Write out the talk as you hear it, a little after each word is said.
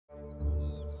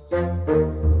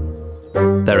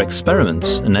Their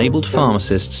experiments enabled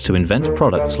pharmacists to invent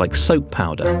products like soap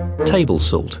powder, table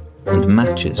salt and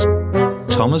matches.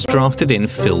 Tom has drafted in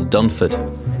Phil Dunford,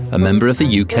 a member of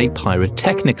the UK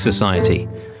Pyrotechnic Society,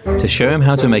 to show him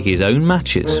how to make his own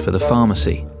matches for the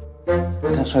pharmacy. I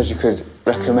don't suppose you could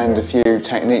recommend a few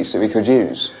techniques that we could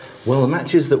use? Well, the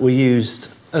matches that were used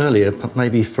earlier,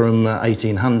 maybe from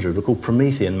 1800, were called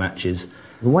Promethean matches.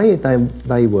 The way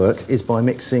they work is by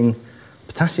mixing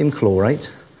potassium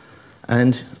chlorate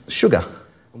and sugar.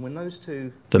 And when those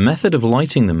two... The method of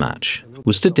lighting the match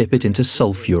was to dip it into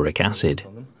sulfuric acid.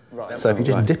 Right. So if you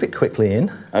just dip it quickly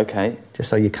in, okay, just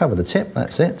so you cover the tip,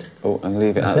 that's it. Oh, and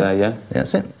leave it out there, yeah?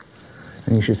 That's it.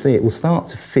 And you should see it will start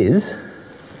to fizz.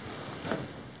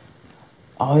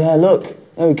 Oh yeah, look,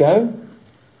 there we go.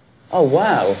 Oh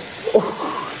wow.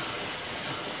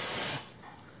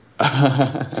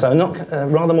 So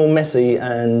rather more messy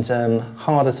and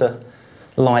harder to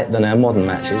light than our modern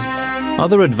matches.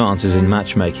 Other advances in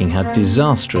matchmaking had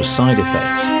disastrous side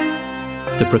effects.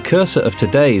 The precursor of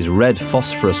today's red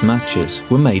phosphorus matches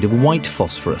were made of white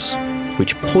phosphorus,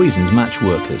 which poisoned match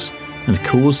workers and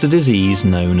caused a disease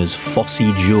known as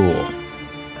phossy jaw.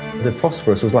 The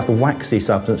phosphorus was like a waxy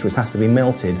substance which has to be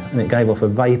melted, and it gave off a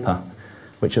vapour,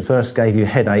 which at first gave you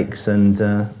headaches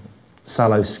and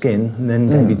sallow skin, and then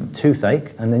gave you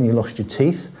toothache, and then you lost your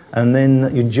teeth, and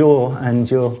then your jaw and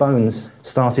your bones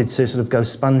started to sort of go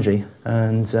spongy.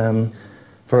 And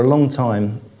for a long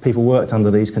time, people worked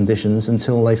under these conditions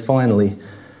until they finally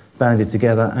banded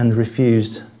together and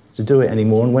refused to do it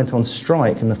anymore and went on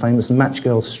strike in the famous Match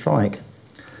Girls strike.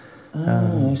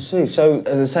 I see. So at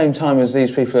the same time as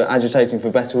these people are agitating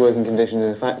for better working conditions in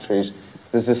the factories,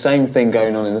 there's the same thing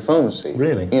going on in the pharmacy.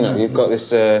 Really? You know, you've got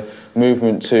this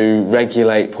movement to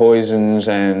regulate poisons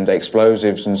and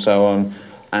explosives and so on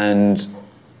and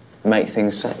make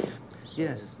things safe.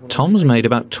 Yes. Tom's made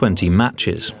about 20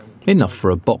 matches, enough for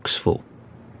a box full.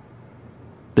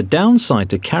 The downside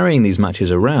to carrying these matches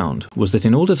around was that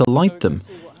in order to light them,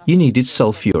 you needed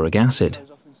sulfuric acid.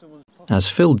 As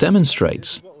Phil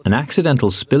demonstrates, an accidental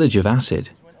spillage of acid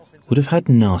would have had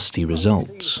nasty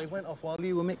results. They went off while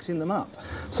you were mixing them up.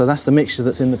 So that's the mixture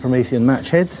that's in the Promethean match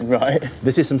heads. Right.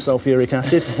 This is some sulfuric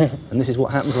acid, and this is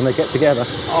what happens when they get together.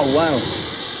 Oh, wow.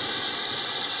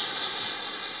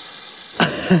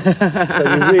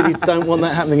 So you really don't want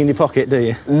that happening in your pocket, do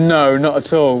you? No, not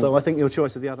at all. So I think your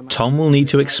choice of the other match... Tom will need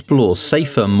to explore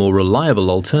safer, more reliable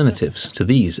alternatives to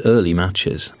these early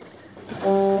matches.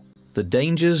 The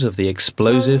dangers of the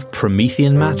explosive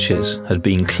Promethean matches had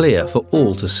been clear for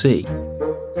all to see.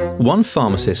 One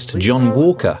pharmacist, John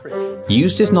Walker,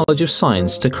 used his knowledge of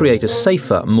science to create a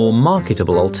safer, more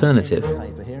marketable alternative,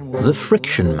 the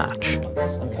friction match.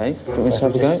 Okay, do you want me to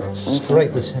have a go?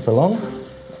 Scrape the tip along.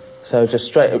 So just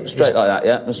straight like that,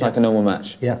 yeah? Just like a normal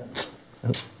match? Yeah.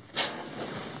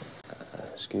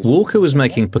 Walker was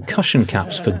making percussion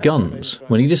caps for guns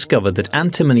when he discovered that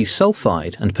antimony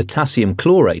sulfide and potassium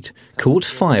chlorate caught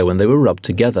fire when they were rubbed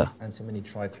together. Antimony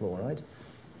trichloride.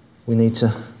 We need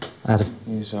to add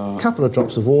a couple of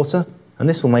drops of water, and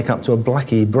this will make up to a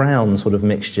blacky brown sort of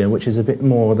mixture, which is a bit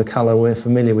more of the colour we're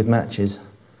familiar with matches.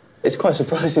 It's quite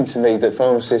surprising to me that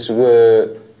pharmacists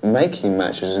were making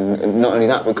matches, and not only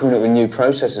that, but coming up with new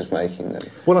processes for making them.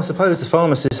 Well, I suppose the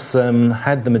pharmacists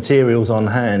had the materials on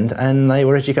hand, and they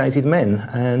were educated men,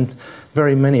 and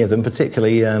very many of them,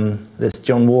 particularly this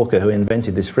John Walker, who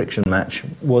invented this friction match,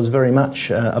 was very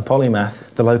much a polymath.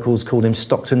 The locals called him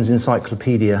Stockton's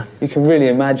encyclopedia. You can really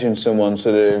imagine someone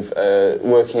sort of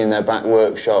working in their back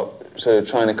workshop, sort of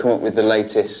trying to come up with the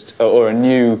latest or a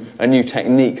new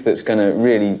technique that's going to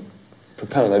really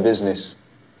propel their business.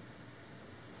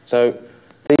 So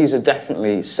these are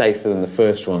definitely safer than the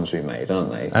first ones we made,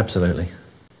 aren't they? Absolutely.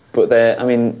 But they're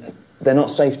not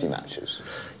safety matches.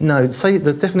 No,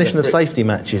 the definition of safety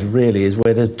matches really is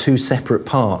where there's two separate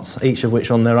parts, each of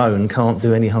which on their own can't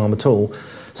do any harm at all.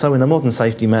 So in a modern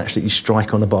safety match that you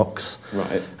strike on a box,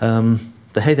 right.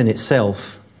 The head in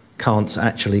itself can't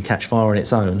actually catch fire on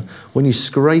its own. When you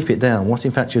scrape it down, what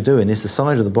in fact you're doing is the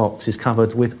side of the box is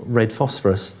covered with red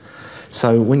phosphorus.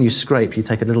 So when you scrape, you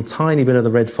take a little tiny bit of the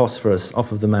red phosphorus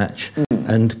off of the match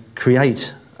and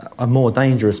create a more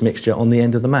dangerous mixture on the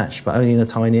end of the match, but only in a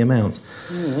tiny amount.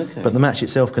 Okay. But the match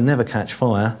itself can never catch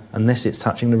fire unless it's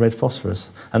touching the red phosphorus.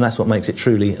 And that's what makes it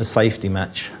truly a safety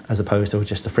match, as opposed to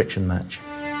just a friction match.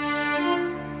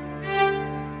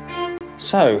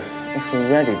 So, if we're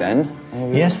ready then...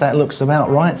 Yes, that looks about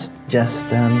right. Just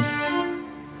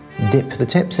dip the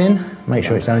tips in, make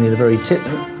sure it's only the very tip,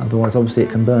 otherwise obviously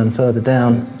it can burn further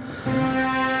down,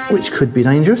 which could be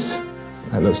dangerous.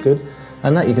 That looks good.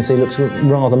 And that you can see looks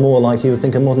rather more like you would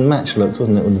think a modern match looks,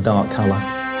 wouldn't it, with the dark colour.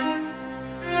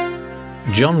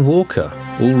 John Walker,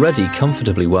 already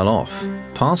comfortably well off,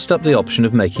 passed up the option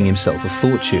of making himself a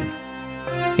fortune.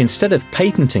 Instead of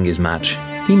patenting his match,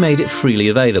 he made it freely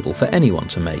available for anyone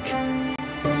to make.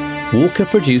 Walker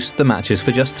produced the matches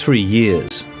for just 3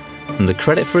 years, and the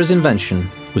credit for his invention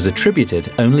was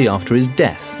attributed only after his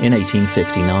death in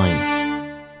 1859.